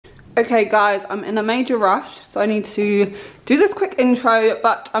Okay guys, I'm in a major rush, so I need to do this quick intro,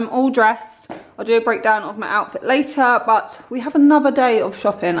 but I'm all dressed. I'll do a breakdown of my outfit later, but we have another day of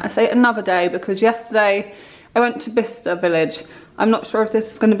shopping. I say another day because yesterday I went to Bicester Village. I'm not sure if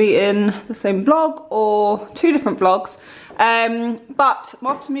this is going to be in the same vlog or two different vlogs, but I'm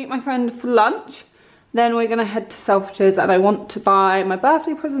off to meet my friend for lunch. Then we're going to head to Selfridges and I want to buy my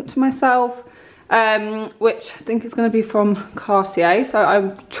birthday present to myself. Which I think is going to be from Cartier, so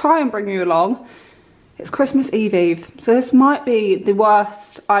I'll try and bring you along. It's Christmas Eve, so this might be the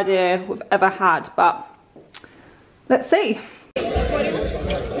worst idea we've ever had, but let's see.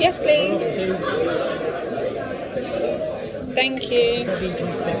 Yes, please. Thank you.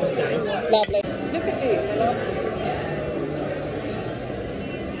 Lovely. Look at these.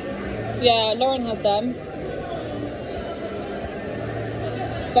 Yeah, Lauren has them.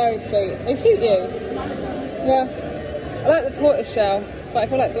 Very sweet. They suit you. Yeah. I like the tortoise shell, but I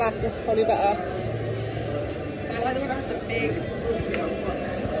feel like black is probably better. I like the one that has the big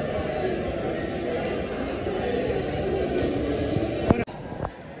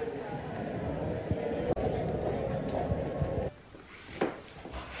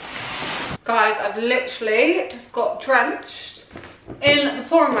Guys, I've literally just got drenched in the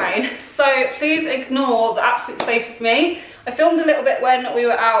pouring rain, so please ignore the absolute state of me. I filmed a little bit when we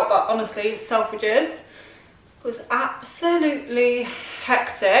were out, but honestly, Selfridges was absolutely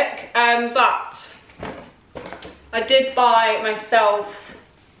hectic. But I did buy myself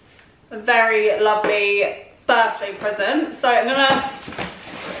a very lovely birthday present. So I'm gonna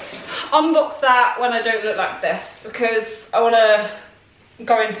unbox that when I don't look like this, because I wanna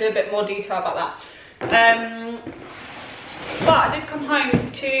go into a bit more detail about that. But I did come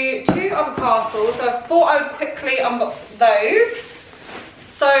home to two other parcels, so I thought I would quickly unbox those.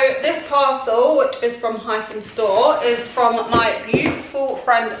 So this parcel, which is from Hyphen Store, is from my beautiful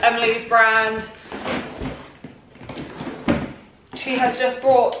friend Emily's brand. She has just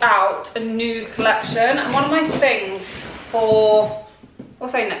brought out a new collection, and one of my things for, I'll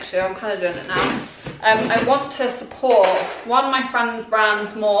say next year, I'm kind of doing it now. I want to support one of my friends'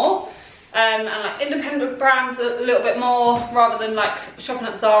 brands more. And like independent brands a little bit more, rather than like shopping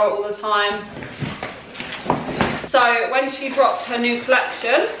at Zara all the time. So when she dropped her new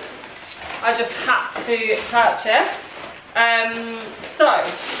collection, I just had to purchase.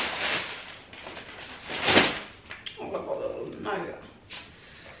 Oh my god, no.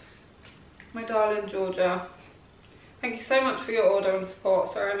 My darling Georgia, thank you so much for your order and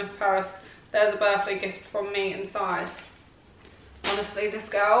support. Sorry, Miss Paris. There's a birthday gift from me inside. Honestly, this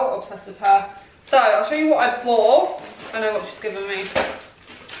girl, obsessed with her. So I'll show you what I bought. I know what she's given me.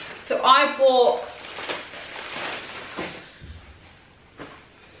 So I bought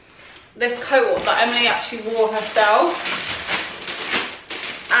this coat that Emily actually wore herself,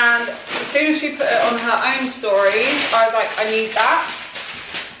 and as soon as she put it on her own stories, I was like, I need that.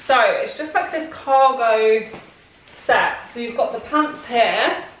 So it's just like this cargo set. So you've got the pants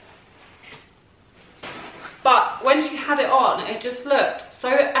here, but when she had it on, it just looked so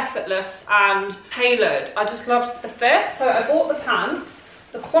effortless and tailored. I just loved the fit. So I bought the pants.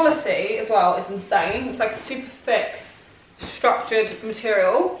 The quality as well is insane. It's like a super thick, structured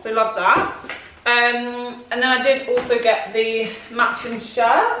material. So love that. And then I did also get the matching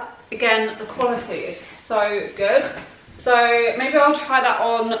shirt. Again, the quality is so good. So maybe I'll try that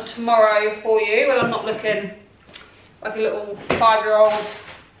on tomorrow for you when I'm not looking like a little 5-year-old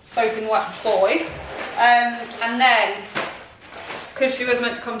soaking wet boy. And then, because she was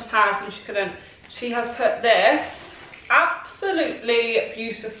meant to come to Paris and she couldn't, she has put this absolutely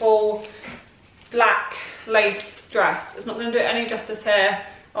beautiful black lace dress. It's not going to do it any justice here.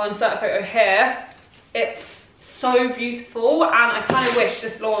 I'll insert a photo here. It's so beautiful, and I kind of wish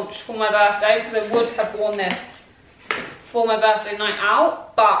this launched for my birthday, because I would have worn this for my birthday night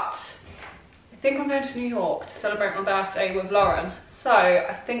out, but I think I'm going to New York to celebrate my birthday with Lauren. So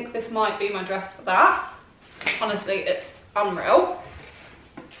I think this might be my dress for that. Honestly, it's unreal.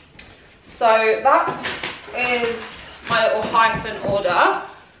 So that is my little Hyphen order.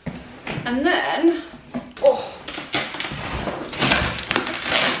 And then, oh,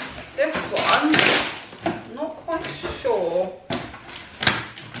 this one, I'm not quite sure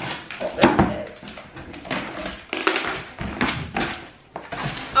what this is.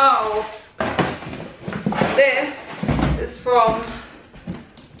 Oh, this is from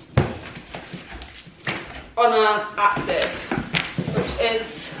Honor Active, which is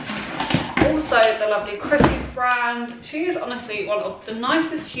also the lovely Chrissy's brand. She is honestly one of the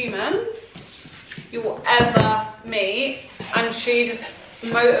nicest humans you will ever meet, and she just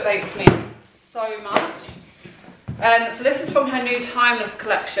motivates me so much. So this is from her new Timeless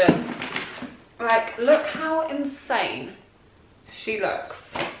collection. Like, look how insane she looks.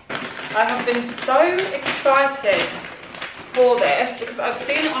 I have been so excited for this because I've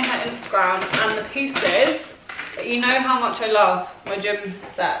seen it on her Instagram and the pieces, but you know how much I love my gym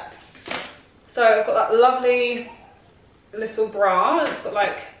sets. So I've got that lovely little bra. It's got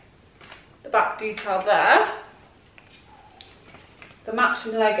like the back detail there. The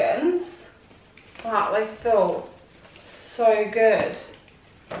matching leggings. Wow, they feel so good.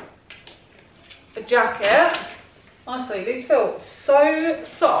 The jacket. Honestly, these feel so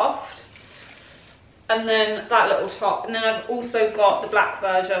soft. And then that little top. And then I've also got the black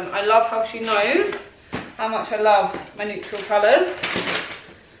version. I love how she knows how much I love my neutral colours.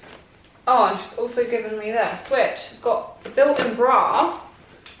 Oh, and she's also given me this, which has got a built-in bra.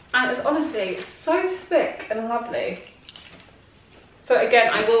 And it's honestly so thick and lovely. So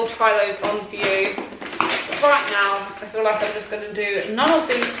again, I will try those on for you. But right now, I feel like I'm just going to do none of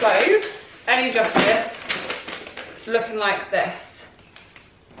these clothes any justice looking like this.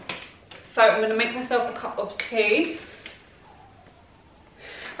 So I'm going to make myself a cup of tea.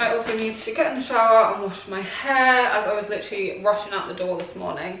 I also need to get in the shower and wash my hair as I was literally rushing out the door this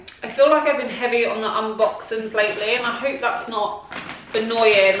morning. I feel like I've been heavy on the unboxings lately, and I hope that's not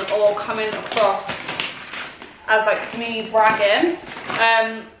annoying or coming across as like me bragging.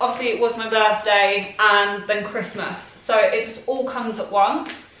 Obviously it was my birthday and then Christmas, so it just all comes at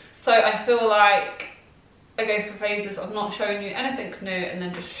once. So I feel like I go through phases of not showing you anything new and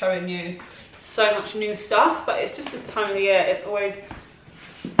then just showing you so much new stuff. But it's just this time of the year, it's always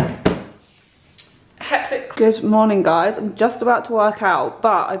hectic. Good morning guys, I'm just about to work out,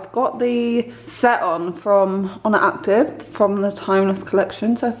 but I've got the set on from On Active from the Timeless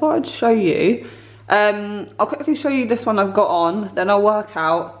collection, so I thought I'd show you. I'll quickly show you this one I've got on, then I'll work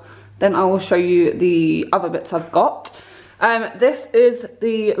out, then I will show you the other bits I've got. This is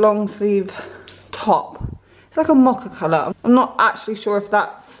the long sleeve top. It's like a mocha colour. I'm not actually sure if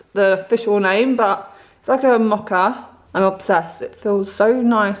that's the official name, but it's like a mocha. I'm obsessed. It feels so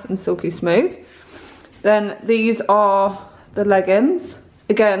nice and silky smooth. Then these are the leggings.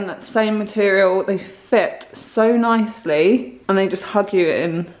 Again, same material. They fit so nicely and they just hug you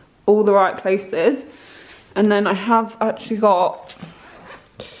in all the right places. And then I have actually got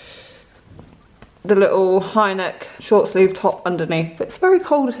the little high neck short sleeve top underneath. But it's very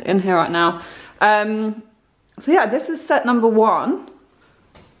cold in here right now. So yeah, this is set number 1,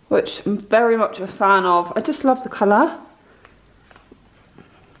 which I'm very much a fan of. I just love the colour.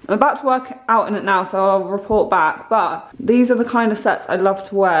 I'm about to work out in it now, so I'll report back, but these are the kind of sets I love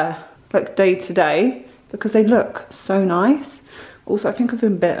to wear like day to day because they look so nice. Also, I think I've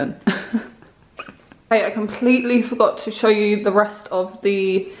been bitten. Hey, I completely forgot to show you the rest of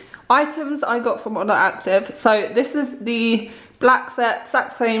the items I got from On Active. So this is the black set,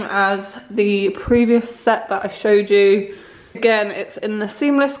 exact same as the previous set that I showed you. Again, it's in the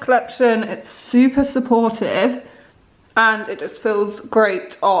Seamless collection. It's super supportive and it just feels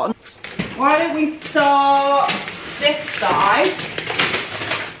great on. Why don't we start this side?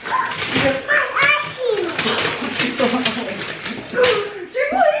 What is it?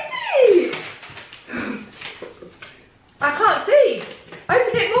 I can't see.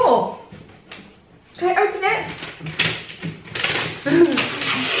 Open it more. Okay, open it. You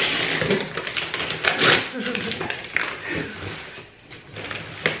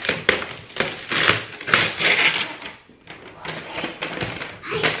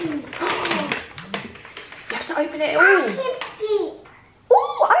have to open it all.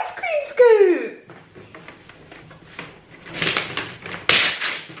 Oh, ice cream scoop.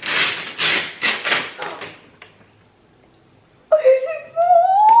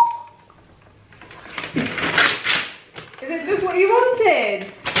 What you wanted?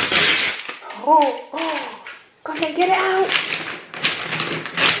 Oh, come on, get it out.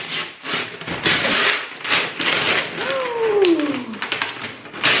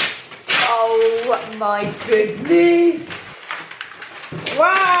 Oh my goodness.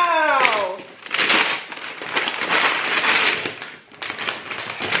 Wow.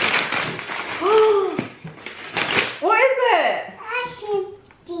 What is it?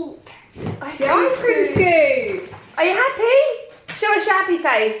 Ice The ice cream scoop. Are you happy? Show us your happy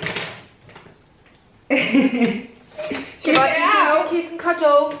face. Give us a kiss and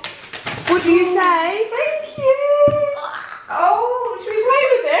cuddle. What do you say? Thank you. Oh, should we play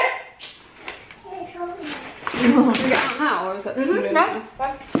with it? Should we get out now, or is that No.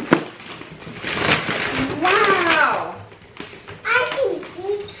 Wow.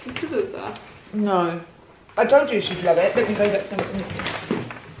 This is there. No. I told you she'd love it. Let me go get some.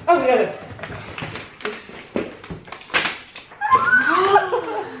 Oh, we got it.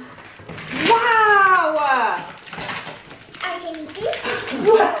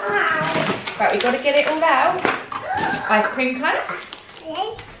 we've got to get it all out. Ice cream cone.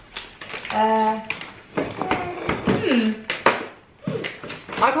 Yes.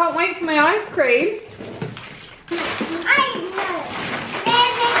 I can't wait for my ice cream. I know.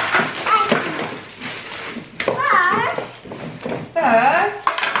 First.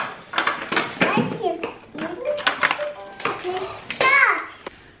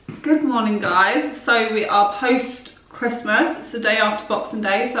 Good morning, guys. So we are post Christmas. It's the day after Boxing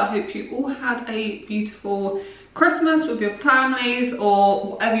Day, so I hope you all had a beautiful Christmas with your families,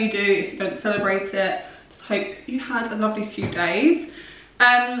 or whatever you do. If you don't celebrate it, just hope you had a lovely few days.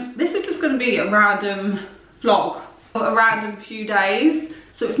 This is just going to be a random vlog for a random few days,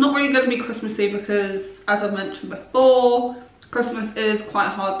 so it's not really going to be Christmassy because, as I mentioned before, Christmas is quite a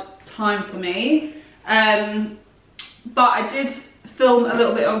hard time for me. But I did film a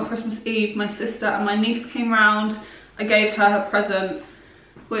little bit on Christmas Eve. My sister and my niece came round. I gave her present,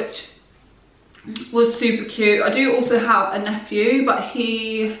 which was super cute. I do also have a nephew, but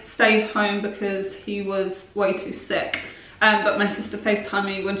he stayed home because he was way too sick. But my sister FaceTimed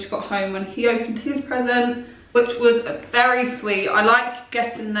me when she got home when he opened his present, which was very sweet. I like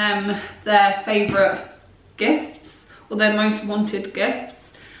getting them their favourite gifts, or their most wanted gifts.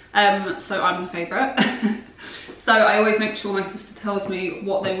 So I'm the favourite. So I always make sure my sister tells me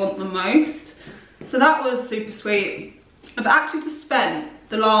what they want the most. So that was super sweet. I've actually just spent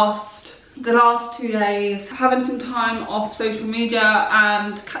the last 2 days having some time off social media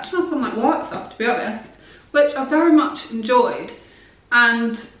and catching up on like work stuff, to be honest, which I very much enjoyed.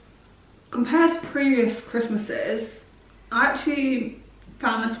 And compared to previous Christmases, I actually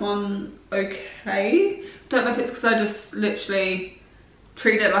found this one okay. Don't know if it's because I just literally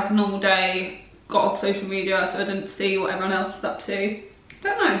treated it like a normal day, got off social media so I didn't see what everyone else was up to.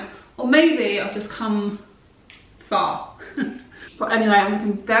 Don't know. Or maybe I've just come far. But anyway, I'm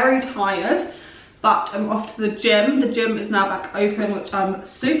looking very tired, but I'm off to the gym. The gym is now back open, which I'm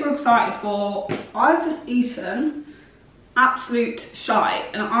super excited for. I've just eaten absolute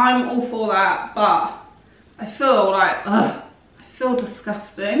shite, and I'm all for that, but I feel like, I feel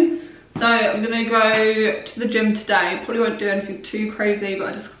disgusting. So I'm gonna go to the gym today. Probably won't do anything too crazy, but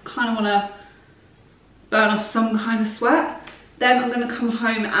I just kind of wanna burn off some kind of sweat. Then I'm gonna come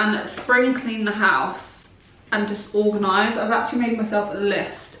home and spring clean the house and just organise. I've actually made myself a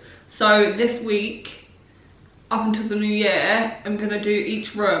list. So this week, up until the new year, I'm gonna do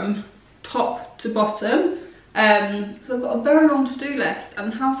each room top to bottom. So I've got a very long to-do list,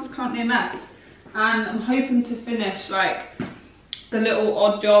 and the house is currently a mess. And I'm hoping to finish like the little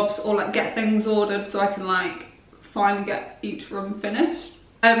odd jobs, or like get things ordered so I can like finally get each room finished.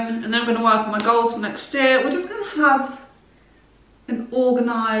 And then I'm gonna work on my goals for next year. We're just gonna have an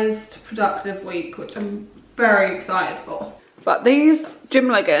organised, productive week, which I'm very excited for. But these gym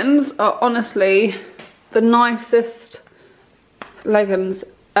leggings are honestly the nicest leggings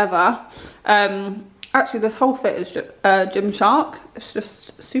ever. Actually, this whole fit is Gymshark. It's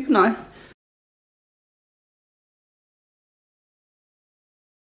just super nice.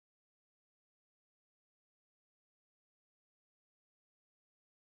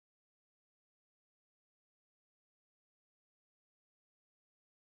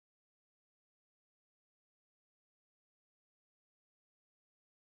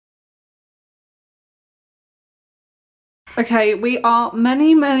 Okay, we are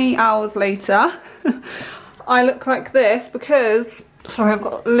many hours later. I look like this because, sorry, I've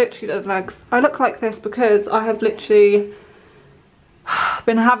got literally dead legs. I look like this because I have literally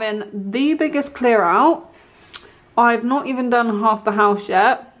been having the biggest clear out. I've not even done half the house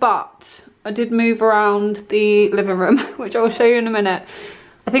yet, but I did move around the living room, which I'll show you in a minute.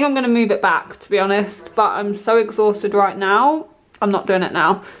 I think I'm going to move it back, to be honest, but I'm so exhausted right now, I'm not doing it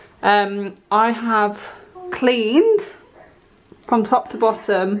now. I have cleaned from top to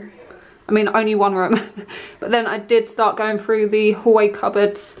bottom. I mean, only one room, but then I did start going through the hallway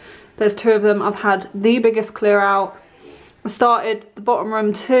cupboards. There's 2 of them. I've had the biggest clear out. I started the bottom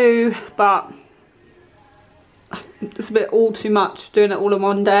room too, but it's a bit all too much doing it all in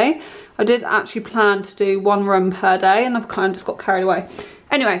one day. I did actually plan to do 1 room per day, and I've kind of just got carried away.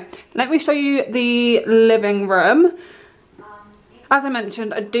 Anyway, let me show you the living room. As I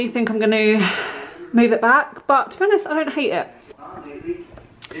mentioned, I do think I'm going to move it back, but to be honest, I don't hate it.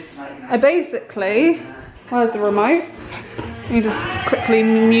 I basically, where's the remote? Let me just quickly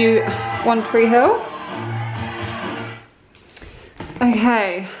mute One Tree Hill.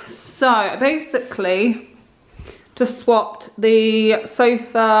 Okay, so I basically just swapped the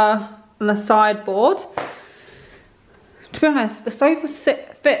sofa and the sideboard. To be honest, the sofa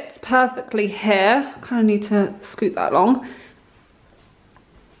fits perfectly here. Kind of need to scoot that along.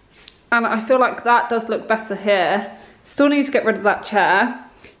 And I feel like that does look better here. Still need to get rid of that chair.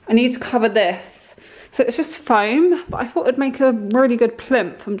 I need to cover this. So it's just foam, but I thought it'd make a really good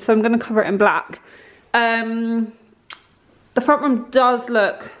plinth, so I'm going to cover it in black. The front room does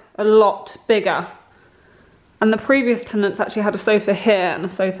look a lot bigger. And the previous tenants actually had a sofa here and a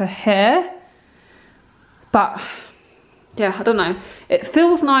sofa here. But yeah, I don't know. It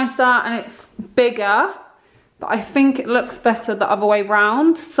feels nicer and it's bigger, but I think it looks better the other way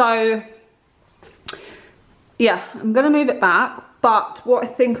round. So yeah, I'm gonna move it back. But what I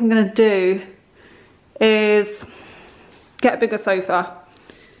think I'm gonna do is get a bigger sofa.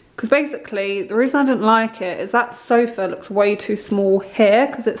 Because basically, the reason I didn't like it is that sofa looks way too small here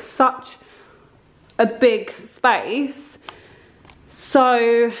because it's such a big space.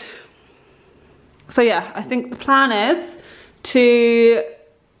 So yeah, I think the plan is to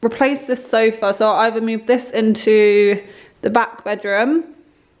replace this sofa. So I'll either move this into the back bedroom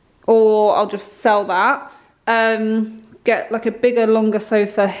or I'll just sell that. Get like a bigger, longer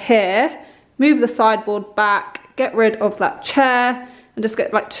sofa here, move the sideboard back, get rid of that chair and just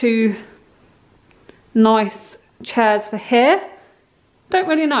get like 2 nice chairs for here. Don't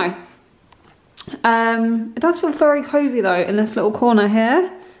really know. It does feel very cozy though in this little corner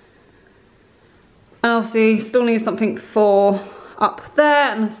here. And obviously still need something for up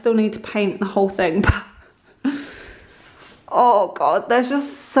there, and I still need to paint the whole thing. Oh god, there's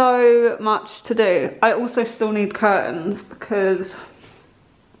just so much to do. I also still need curtains because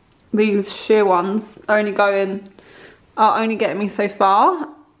these sheer ones are only getting me so far.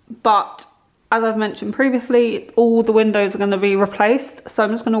 But as I've mentioned previously, all the windows are going to be replaced, so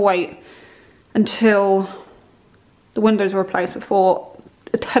I'm just going to wait until the windows are replaced before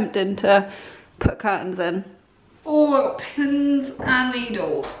attempting to put curtains in. Oh, I've got pins and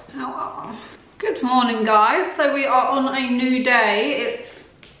needles. Ow. Good morning, guys. So we are on a new day.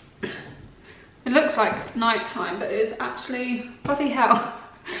 It looks like night time, but it is actually, bloody hell.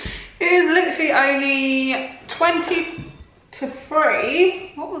 It is literally only 20 to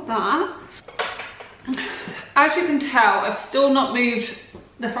 3. What was that? As you can tell, I've still not moved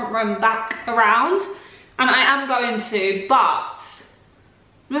the front room back around, and I am going to, but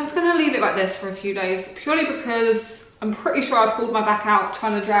I'm just going to leave it like this for a few days, purely because I'm pretty sure I pulled my back out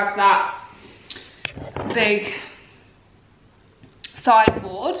trying to drag that big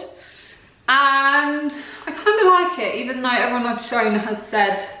sideboard, and I kind of like it, even though everyone I've shown has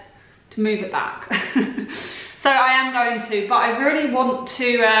said to move it back. So I am going to, but I really want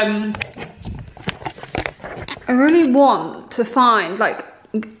to find, like,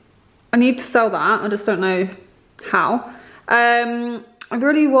 I need to sell that, I just don't know how. I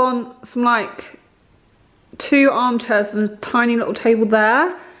really want some like 2 armchairs and a tiny little table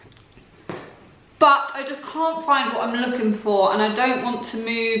there. But I just can't find what I'm looking for, and I don't want to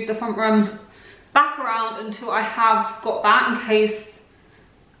move the front room back around until I have got that, in case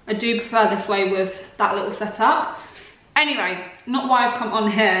I do prefer this way with that little setup. Anyway, not why I've come on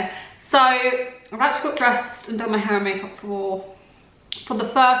here. So I've actually got dressed and done my hair and makeup for the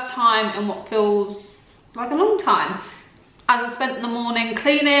first time in what feels like a long time. As I spent the morning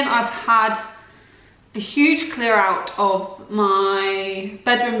cleaning, I've had a huge clear out of my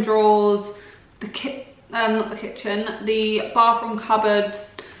bedroom drawers, not the kitchen, the bathroom cupboards,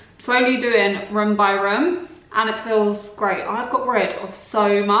 slowly doing room by room, and it feels great. I've got rid of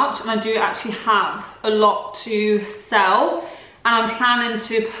so much, and I do actually have a lot to sell, and I'm planning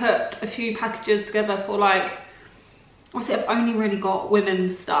to put a few packages together for, like, obviously I've only really got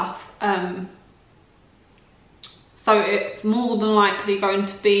women's stuff, so it's more than likely going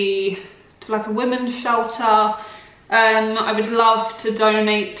to be to like a women's shelter. I would love to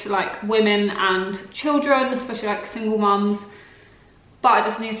donate to like women and children, especially like single mums, but I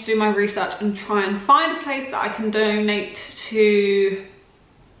just need to do my research and try and find a place that I can donate to.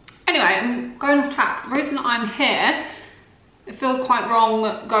 Anyway, I'm going off track. The reason I'm here, it feels quite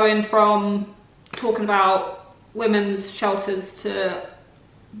wrong going from talking about women's shelters to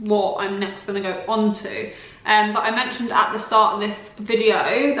what I'm next going to go on to. But I mentioned at the start of this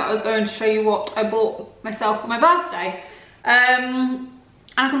video that I was going to show you what I bought myself for my birthday, and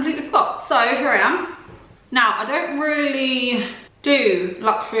I completely forgot, so here I am. Now, I don't really do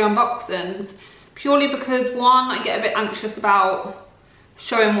luxury unboxings, purely because, one, I get a bit anxious about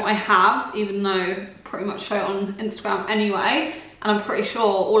showing what I have, even though I pretty much show it on Instagram anyway, and I'm pretty sure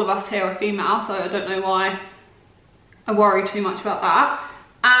all of us here are female, so I don't know why I worry too much about that.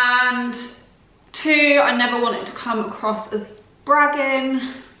 And 2, I never want it to come across as bragging.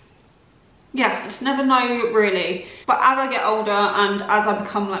 Yeah, I just never know really. But as I get older and as I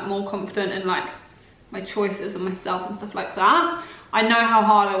become like more confident in like my choices and myself and stuff like that. I know how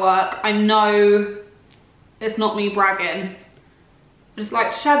hard I work. I know it's not me bragging. I just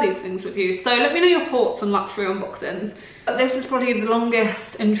like to share these things with you. So let me know your thoughts on luxury unboxings. But this is probably the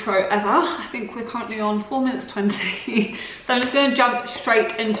longest intro ever. I think we're currently on 4 minutes 20. So I'm just going to jump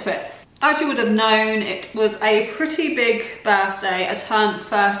straight into it. As you would have known, it was a pretty big birthday. I turned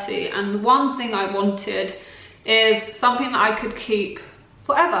 30, and the one thing I wanted is something that I could keep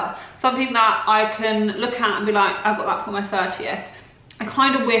forever. Something that I can look at and be like, I got that for my 30th. I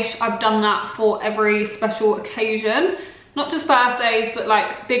kind of wish I've done that for every special occasion. Not just birthdays, but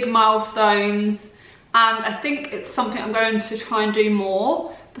like big milestones. And I think it's something I'm going to try and do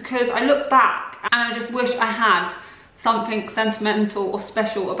more, because I look back and I just wish I had something sentimental or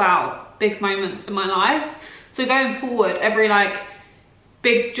special about big moments in my life. So going forward, every like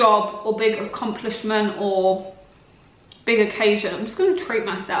big job or big accomplishment or big occasion, I'm just going to treat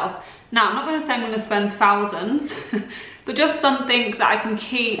myself. Now, I'm not going to say I'm going to spend thousands, but just something that I can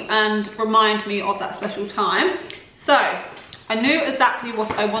keep and remind me of that special time. So I knew exactly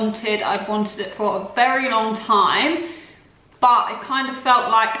what I wanted. I've wanted it for a very long time, but I kind of felt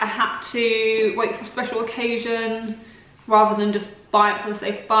like I had to wait for a special occasion rather than just buy it for the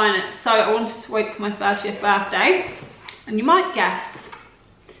sake of buying it. So I wanted to wait for my 30th birthday, and you might guess,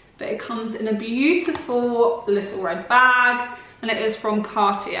 but it comes in a beautiful little red bag, and it is from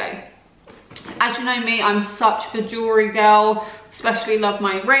Cartier. As you know me, I'm such a jewelry girl, especially love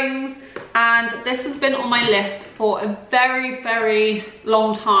my rings, and this has been on my list for a very, very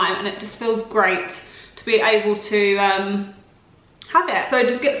long time, and it just feels great to be able to have it. So I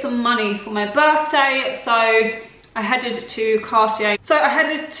did get some money for my birthday, so I headed to Cartier. So I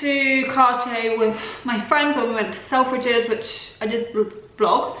headed to Cartier with my friend when we went to Selfridges, which I did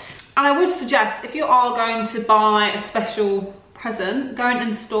vlog. And I would suggest, if you are going to buy a special present, going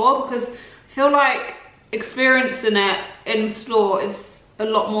in store, because I feel like experiencing it in store is a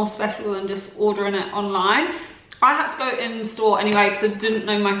lot more special than just ordering it online. I had to go in store anyway because I didn't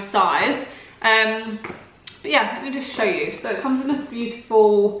know my size. But yeah, let me just show you. So it comes in this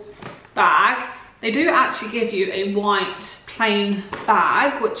beautiful bag. They do actually give you a white plain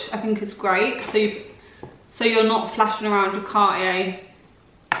bag, which I think is great. So you're not flashing around your Cartier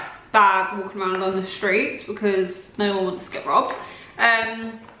bag walking around on the streets, because no one wants to get robbed.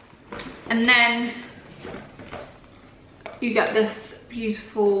 And then you get this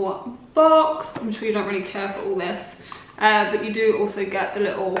beautiful box. I'm sure you don't really care for all this, but you do also get the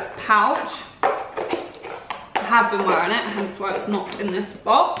little pouch. I have been wearing it, hence why it's not in this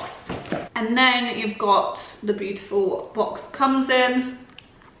box. And then you've got the beautiful box that comes in,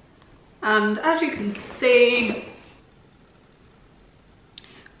 and as you can see,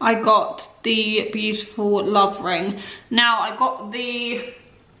 I got the beautiful love ring. Now, I got the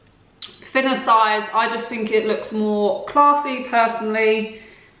thinner size. I just think it looks more classy personally,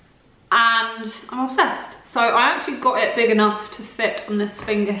 and I'm obsessed. So I actually got it big enough to fit on this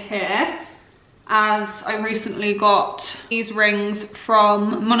finger here, as I recently got these rings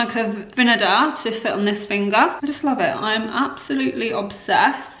from Monica Vinader to fit on this finger. I just love it. I'm absolutely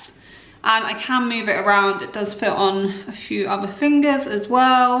obsessed, and I can move it around. It does fit on a few other fingers as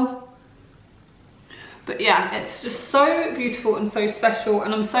well. But yeah, it's just so beautiful and so special,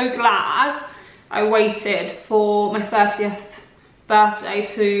 and I'm so glad I waited for my 30th birthday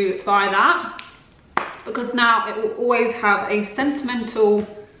to buy that, because now it will always have a sentimental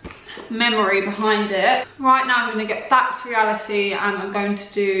memory behind it. Right now I'm going to get back to reality, and I'm going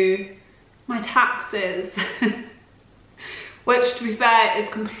to do my taxes, which, to be fair, is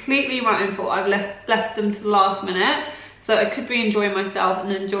completely my own fault. I've left them to the last minute, so I could be enjoying myself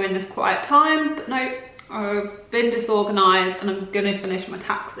and enjoying this quiet time, but no, I've been disorganised and I'm going to finish my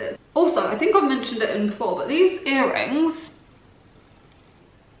taxes. Also, I think I've mentioned it in before, but these earrings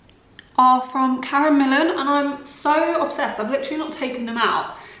are from Karen Millen, and I'm so obsessed. I've literally not taken them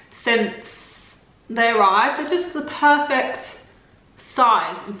out since they arrived. They're just the perfect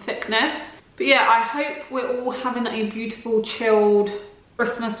size and thickness. But yeah, I hope we're all having a beautiful, chilled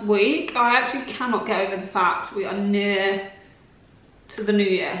Christmas week. I actually cannot get over the fact we are near to the new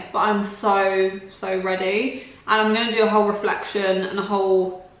year, but I'm so ready, and I'm going to do a whole reflection and a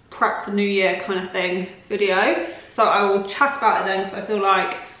whole prep for new year kind of thing video. So I will chat about it then, because I feel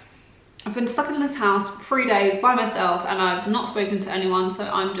like I've been stuck in this house for 3 days by myself and I've not spoken to anyone, so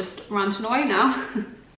I'm just ranting away now.